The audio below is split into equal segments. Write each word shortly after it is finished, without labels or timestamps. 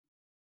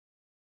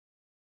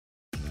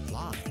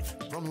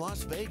from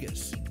Las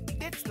Vegas,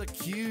 it's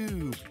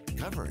theCUBE,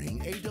 covering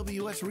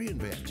AWS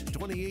reInvent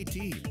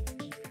 2018.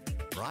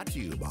 Brought to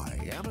you by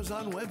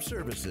Amazon Web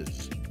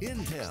Services,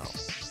 Intel,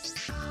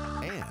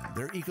 and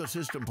their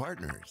ecosystem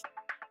partners.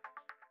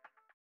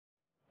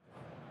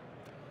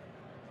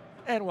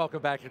 And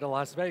welcome back to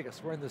Las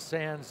Vegas. We're in the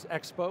Sands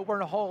Expo. We're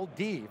in Hall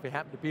D. If you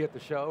happen to be at the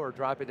show or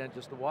drop it in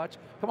just to watch,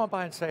 come on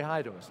by and say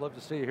hi to us. Love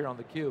to see you here on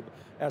theCUBE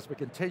as we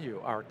continue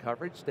our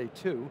coverage, day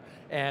 2.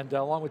 And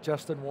along with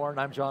Justin Warren,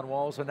 I'm John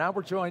Walls, and now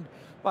we're joined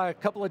by a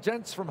couple of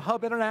gents from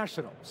Hub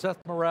International. Seth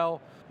Morrell,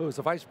 who is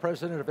the Vice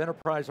President of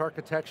Enterprise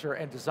Architecture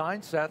and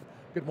Design. Seth,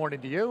 good morning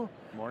to you.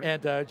 Good morning.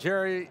 And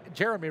Jeremy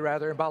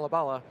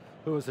Embalabala,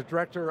 who is the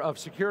Director of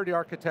Security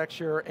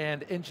Architecture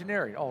and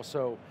Engineering,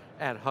 also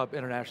at Hub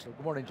International.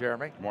 Good morning,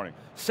 Jeremy. Good morning.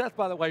 Seth,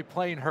 by the way,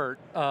 plane hurt.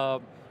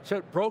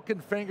 So broken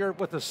finger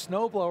with a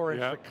snowblower in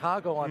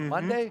Chicago on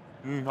Monday?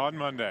 On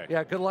Monday.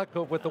 Yeah, good luck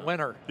with the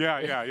winter.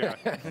 Yeah.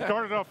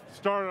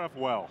 started off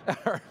well.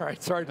 All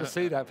right, sorry to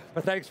see that,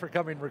 but thanks for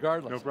coming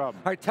regardless. No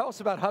problem. All right, tell us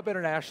about Hub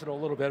International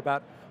a little bit,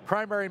 about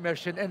primary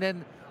mission, and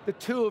then the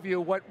two of you,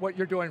 what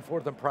you're doing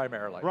for them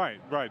primarily.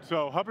 Right.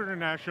 So Hub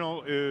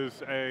International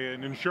is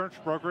an insurance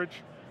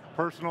brokerage,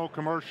 personal,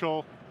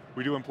 commercial.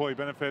 We do employee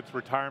benefits,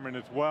 retirement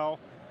as well.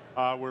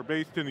 We're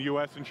based in the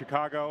US and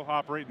Chicago,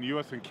 operate in the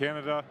US and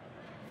Canada,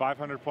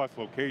 500 plus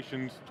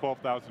locations,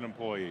 12,000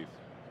 employees.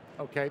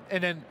 Okay,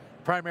 and then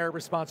primary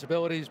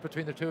responsibilities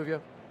between the two of you?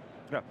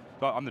 Yeah,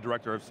 so I'm the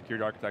Director of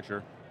Security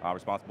Architecture,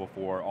 responsible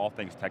for all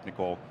things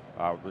technical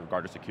with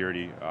regard to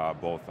security,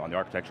 both on the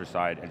architecture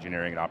side,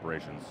 engineering, and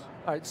operations.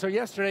 All right, so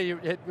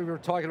yesterday, we were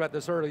talking about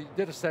this early, you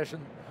did a session,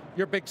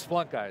 you're big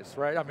Splunk guys,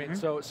 right? I mean,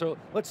 so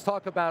let's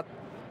talk about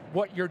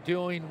what you're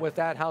doing with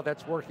that, how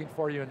that's working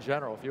for you in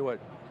general, if you would.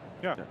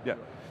 Yeah.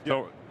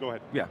 So, go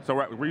ahead. Yeah, so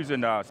we're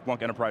using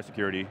Splunk Enterprise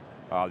Security,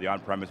 the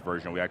on-premise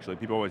version.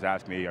 People always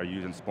ask me, are you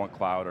using Splunk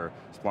Cloud or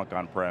Splunk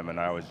on-prem? And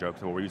I always joke,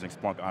 so we're using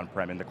Splunk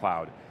on-prem in the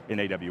cloud, in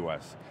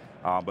AWS.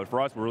 But for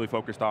us, we're really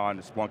focused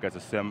on Splunk as a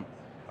SIM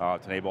to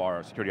enable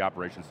our Security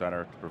Operations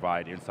Center to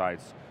provide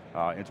insights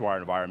into our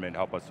environment,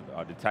 help us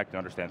detect and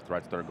understand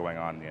threats that are going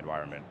on in the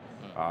environment.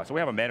 So we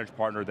have a managed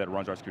partner that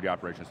runs our Security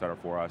Operations Center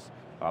for us.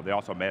 They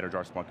also manage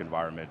our Splunk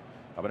environment.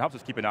 But it helps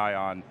us keep an eye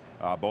on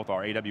both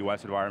our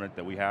AWS environment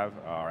that we have,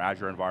 our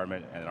Azure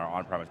environment, and our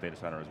on-premise data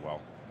center as well.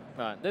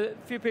 Right. A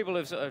few people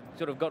have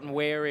sort of gotten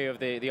wary of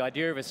the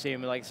idea of a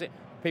SIM. Like,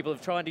 people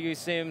have tried to use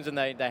SIMs and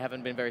they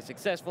haven't been very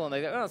successful, and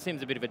they go, oh,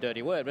 SIM's a bit of a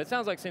dirty word, but it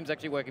sounds like SIM's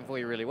actually working for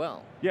you really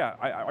well. Yeah,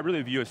 I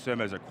really view a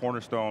SIM as a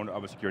cornerstone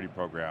of a security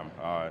program.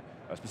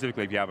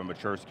 Specifically, if you have a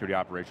mature security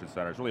operations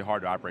center, it's really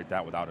hard to operate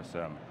that without a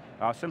SIM.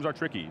 SIMs are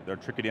tricky. They're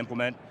tricky to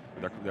implement.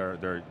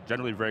 They're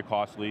generally very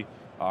costly,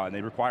 and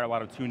they require a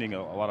lot of tuning,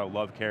 a lot of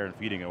love, care, and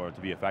feeding in order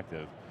to be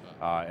effective.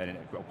 And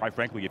quite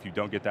frankly, if you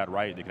don't get that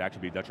right, it can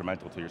actually be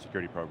detrimental to your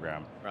security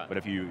program. Right. But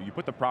if you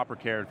put the proper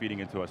care and feeding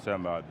into a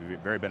SIM, it'll be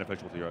very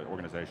beneficial to your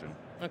organization.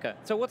 Okay,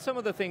 so what's some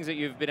of the things that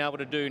you've been able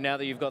to do now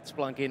that you've got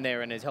Splunk in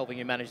there and is helping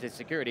you manage this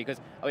security?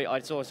 Because I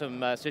saw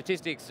some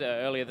statistics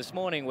earlier this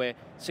morning where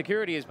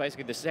security is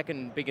basically the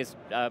second biggest,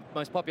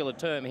 most popular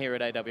term here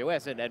at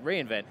AWS and at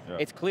reInvent. Yeah.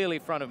 It's clearly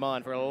front of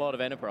mind for a lot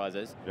of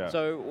enterprises. Yeah.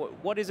 So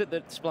what is it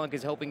that Splunk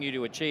is helping you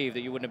to achieve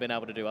that you wouldn't have been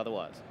able to do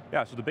otherwise?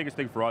 Yeah, so the biggest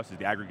thing for us is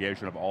the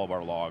aggregation of all of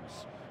our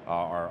logs,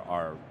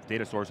 our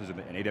data sources in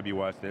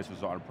AWS, this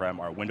is on-prem,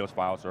 our Windows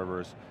file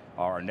servers,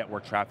 our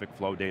network traffic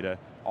flow data,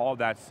 all of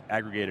that's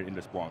aggregated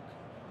into Splunk.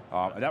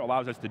 And that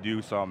allows us to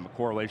do some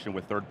correlation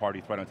with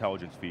third-party threat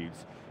intelligence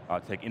feeds,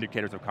 take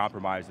indicators of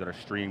compromise that are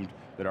streamed,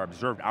 that are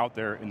observed out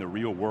there in the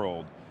real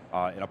world,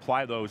 and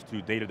apply those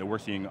to data that we're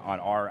seeing on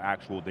our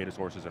actual data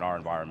sources in our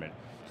environment.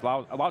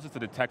 So it allows us to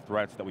detect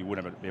threats that we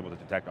wouldn't have been able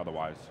to detect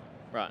otherwise.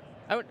 Right.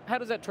 How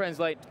does that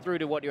translate through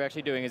to what you're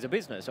actually doing as a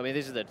business? I mean,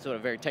 this is a sort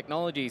of very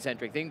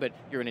technology-centric thing, but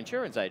you're an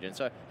insurance agent,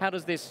 so how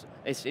does this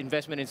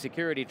investment in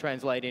security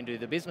translate into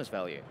the business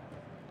value?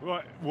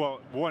 Well,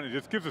 one, it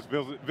just gives us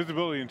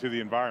visibility into the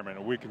environment,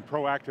 and we can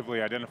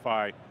proactively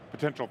identify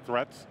potential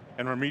threats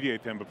and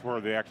remediate them before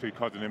they actually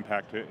cause an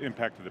impact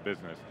to the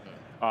business.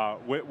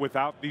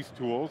 Without these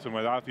tools and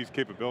without these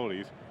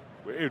capabilities,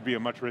 it would be a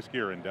much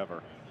riskier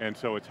endeavor. And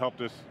so it's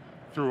helped us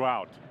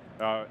throughout,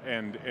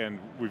 and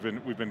we've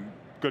been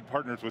good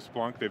partners with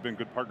Splunk, they've been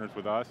good partners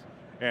with us,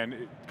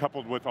 and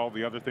coupled with all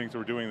the other things that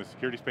we're doing in the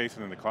security space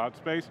and in the cloud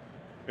space,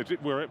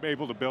 we're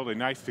able to build a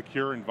nice,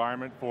 secure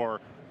environment for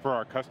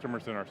our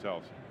customers and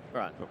ourselves.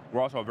 Right.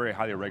 We're also a very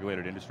highly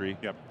regulated industry.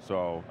 Yep.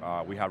 So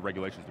we have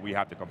regulations that we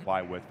have to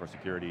comply with for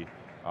security.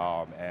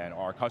 And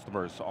our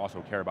customers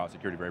also care about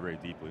security very, very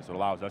deeply. So it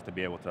allows us to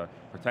be able to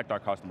protect our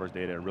customers'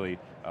 data and really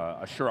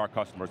assure our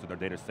customers that their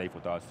data is safe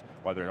with us,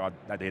 whether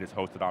that data is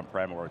hosted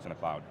on-prem or it's in the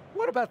cloud.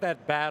 What about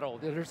that battle?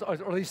 Or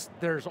at least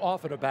there's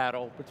often a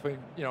battle between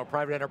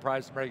private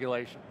enterprise and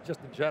regulation, just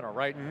in general,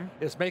 right?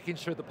 Is making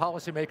sure the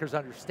policymakers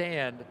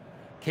understand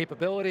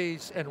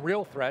capabilities and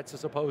real threats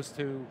as opposed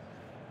to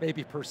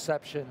maybe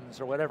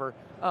perceptions or whatever.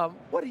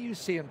 What do you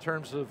see in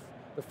terms of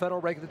the federal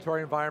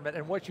regulatory environment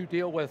and what you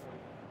deal with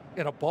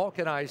in a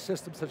balkanized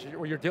system such as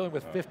where you're dealing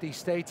with 50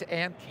 states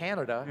and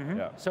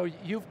Canada, so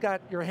you've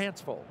got your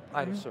hands full,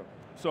 I'd assume.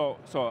 So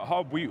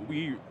Hub, we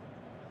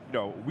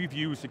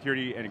view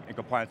security and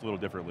compliance a little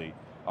differently.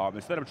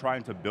 Instead of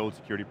trying to build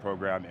security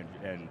program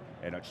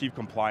and achieve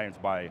compliance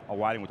by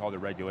aligning with all the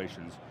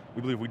regulations,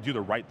 we believe we do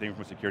the right thing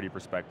from a security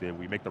perspective,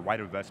 we make the right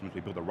investments,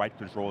 we build the right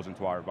controls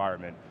into our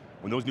environment.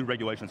 When those new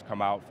regulations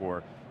come out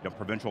for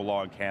provincial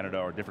law in Canada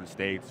or different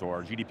states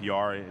or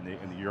GDPR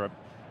in Europe,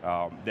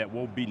 that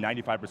will be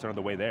 95% of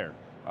the way there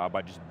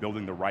by just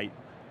building the right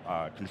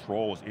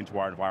controls into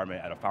our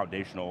environment at a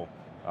foundational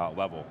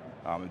level.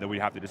 Then we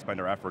have to just spend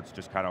our efforts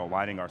just kind of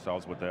aligning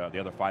ourselves with the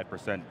other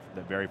 5%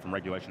 that vary from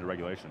regulation to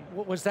regulation.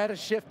 Was that a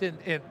shift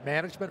in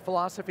management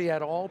philosophy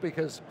at all?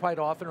 Because quite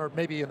often, or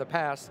maybe in the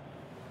past,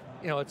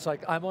 it's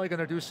like, I'm only going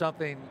to do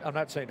something, I'm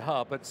not saying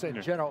Hub, but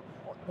in general,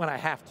 when I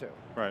have to.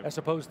 Right. As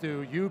opposed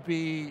to you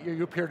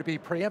appear to be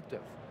preemptive,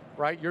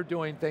 right? You're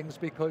doing things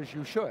because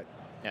you should.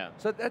 Yeah.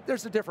 So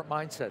there's a different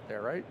mindset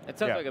there, right? It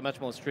sounds like a much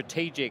more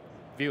strategic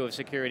view of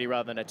security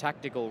rather than a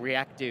tactical,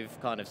 reactive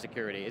kind of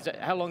security.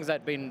 How long has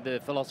that been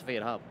the philosophy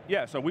at Hub?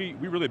 Yeah, so we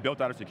really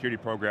built out a security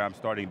program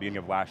starting beginning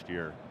of last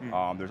year.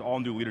 There's all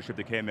new leadership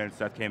that came in,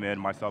 Seth came in,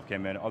 myself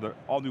came in,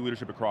 all new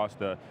leadership across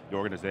the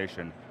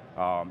organization.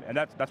 And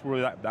that's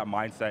where that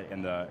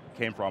mindset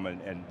came from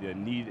and the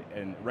need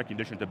and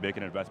recognition to make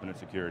an investment in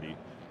security.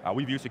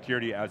 We view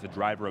security as a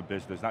driver of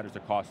business, not just a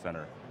cost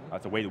center.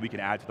 It's a way that we can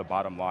add to the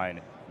bottom line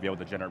and be able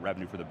to generate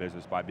revenue for the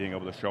business by being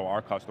able to show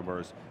our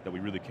customers that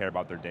we really care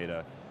about their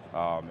data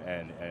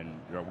and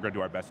we're going to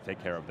do our best to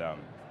take care of them.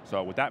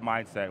 So with that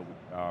mindset,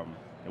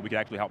 we can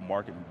actually help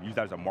use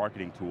that as a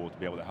marketing tool to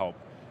be able to help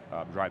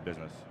drive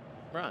business.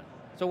 Right.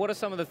 So what are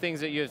some of the things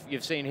that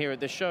you've seen here at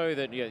the show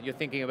that you're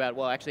thinking about,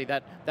 well, actually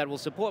that will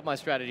support my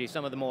strategy,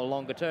 some of the more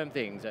longer term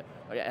things?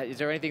 Is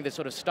there anything that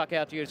sort of stuck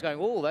out to you as going,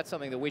 oh, that's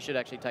something that we should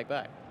actually take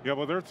back? Yeah,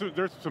 well,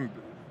 there's some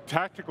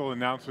tactical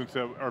announcements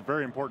that are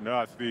very important to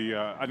us. The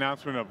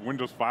announcement of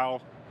Windows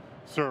file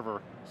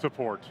server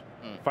support,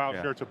 file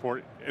share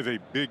support is a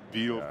big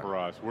deal for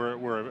us.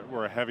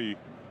 We're a heavy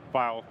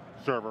file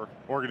server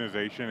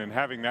organization, and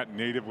having that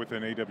native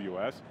within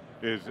AWS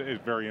is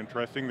very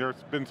interesting.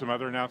 There's been some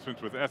other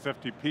announcements with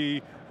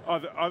SFTP,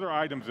 other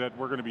items that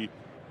we're going to be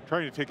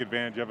trying to take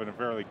advantage of in a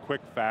fairly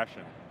quick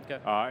fashion. Okay.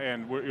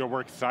 And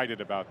we're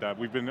excited about that.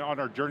 We've been on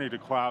our journey to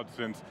cloud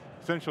since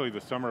essentially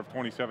the summer of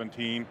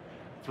 2017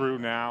 through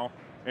now,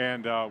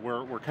 and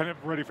we're kind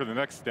of ready for the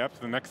next steps,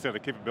 the next set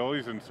of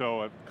capabilities, and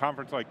so a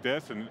conference like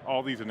this and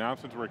all these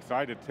announcements, we're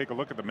excited to take a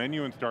look at the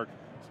menu and start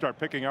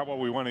picking out what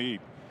we want to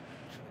eat.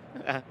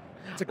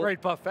 It's a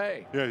great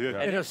buffet.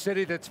 Yeah. In a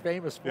city that's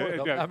famous for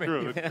them. Yeah, it's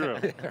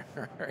true.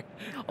 Right.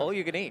 All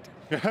you can eat.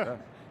 All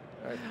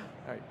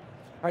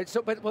right.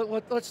 So, but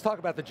let's talk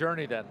about the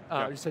journey then.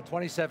 You said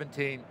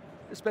 2017.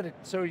 It's been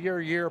so you're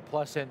a year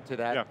plus into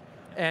that,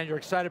 and you're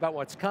excited about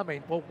what's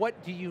coming. Well,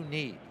 what do you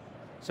need?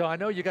 So I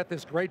know you got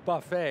this great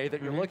buffet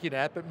that you're looking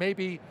at, but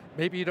maybe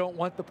you don't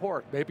want the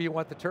pork, maybe you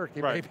want the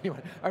turkey, maybe you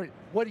want, all right,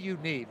 what do you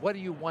need? What do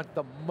you want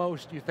the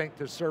most, you think,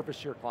 to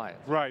service your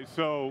clients? Right,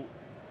 so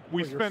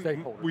we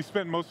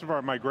spent most of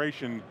our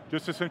migration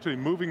just essentially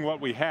moving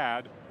what we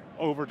had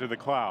over to the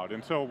cloud.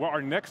 And so what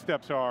our next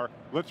steps are,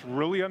 let's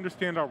really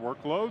understand our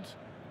workloads,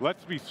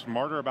 let's be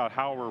smarter about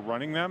how we're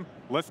running them,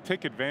 let's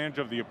take advantage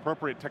of the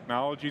appropriate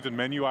technologies and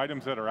menu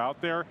items that are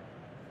out there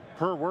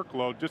per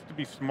workload just to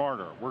be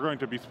smarter. We're going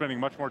to be spending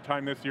much more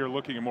time this year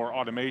looking at more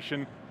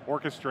automation,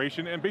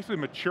 orchestration, and basically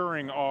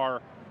maturing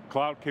our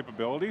cloud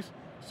capabilities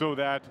so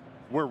that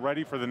we're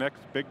ready for the next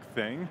big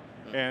thing.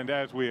 And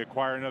as we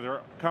acquire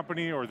another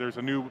company or there's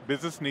a new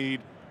business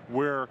need,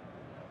 we're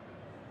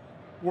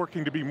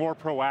working to be more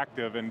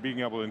proactive and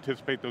being able to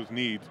anticipate those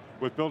needs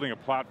with building a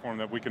platform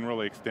that we can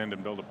really extend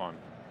and build upon.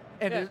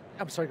 And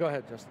I'm sorry, go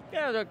ahead, Justin.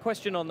 Yeah, a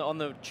question on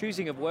the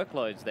choosing of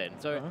workloads then.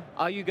 So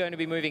are you going to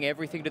be moving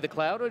everything to the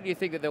cloud, or do you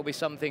think that there'll be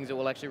some things that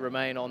will actually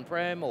remain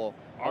on-prem, or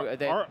is it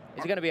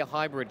going to be a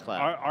hybrid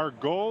cloud? Our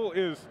goal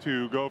is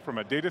to go from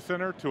a data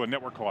center to a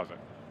network closet.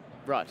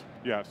 Right.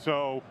 Yeah,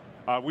 so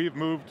we've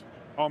moved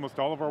almost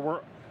all of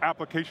our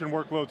application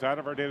workloads out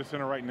of our data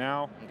center right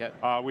now. Okay.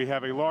 We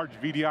have a large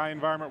VDI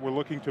environment we're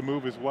looking to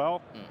move as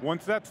well.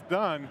 Once that's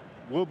done,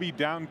 we'll be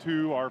down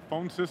to our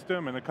phone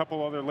system and a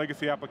couple other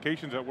legacy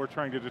applications that we're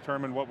trying to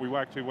determine what we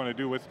actually want to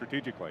do with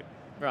strategically.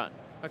 Right,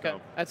 okay.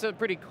 So, that's a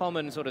pretty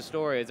common sort of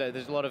story.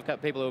 There's a lot of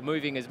people who are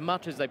moving as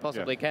much as they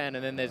possibly can,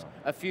 and then there's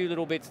a few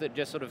little bits that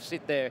just sort of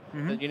sit there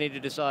that you need to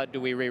decide, do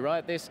we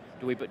rewrite this?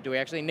 Do we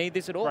actually need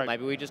this at all? Right.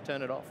 Maybe we just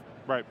turn it off.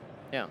 Right.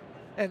 Yeah.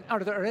 And are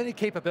there any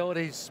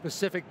capabilities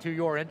specific to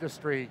your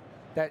industry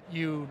that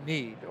you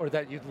need or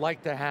that you'd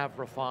like to have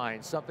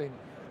refined? Something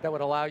that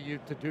would allow you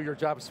to do your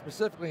job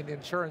specifically in the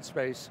insurance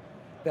space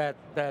that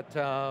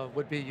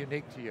would be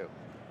unique to you?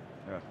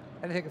 Yeah.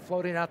 Anything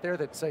floating out there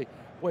that say,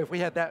 boy, if we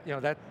had that,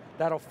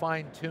 that'll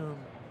fine tune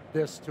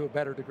this to a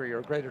better degree or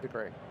a greater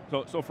degree?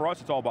 So for us,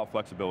 it's all about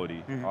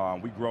flexibility.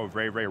 We grow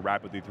very, very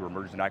rapidly through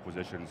mergers and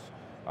acquisitions.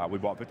 We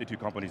bought 52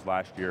 companies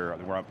last year. I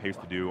think we're on pace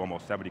to do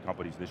almost 70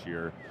 companies this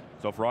year.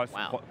 So for us,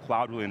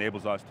 cloud really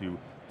enables us to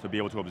be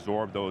able to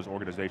absorb those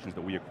organizations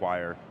that we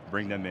acquire,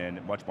 bring them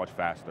in much, much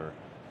faster.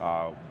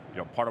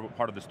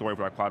 Part of the story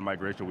for our cloud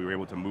migration, we were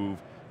able to move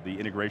the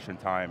integration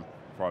time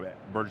for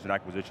mergers and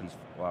acquisitions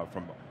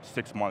from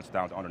 6 months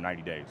down to under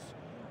 90 days.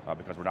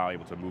 Because we're now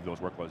able to move those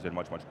workloads in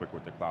much, much quicker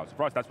with the cloud. So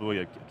for us, that's really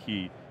a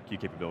key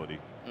capability.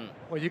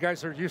 Well, you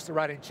guys are used to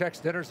writing checks,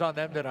 dinners on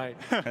them tonight,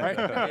 right?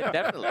 Yeah,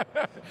 definitely.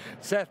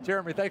 Seth,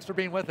 Jeremy, thanks for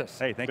being with us.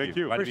 Hey, thank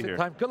you. Glad to be here.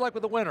 Time. Good luck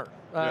with the winter.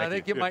 I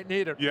think you might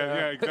need it.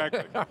 Yeah,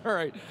 exactly. All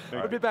right.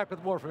 We'll be back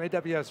with more from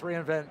AWS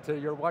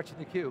reInvent. You're watching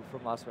theCUBE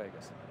from Las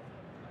Vegas.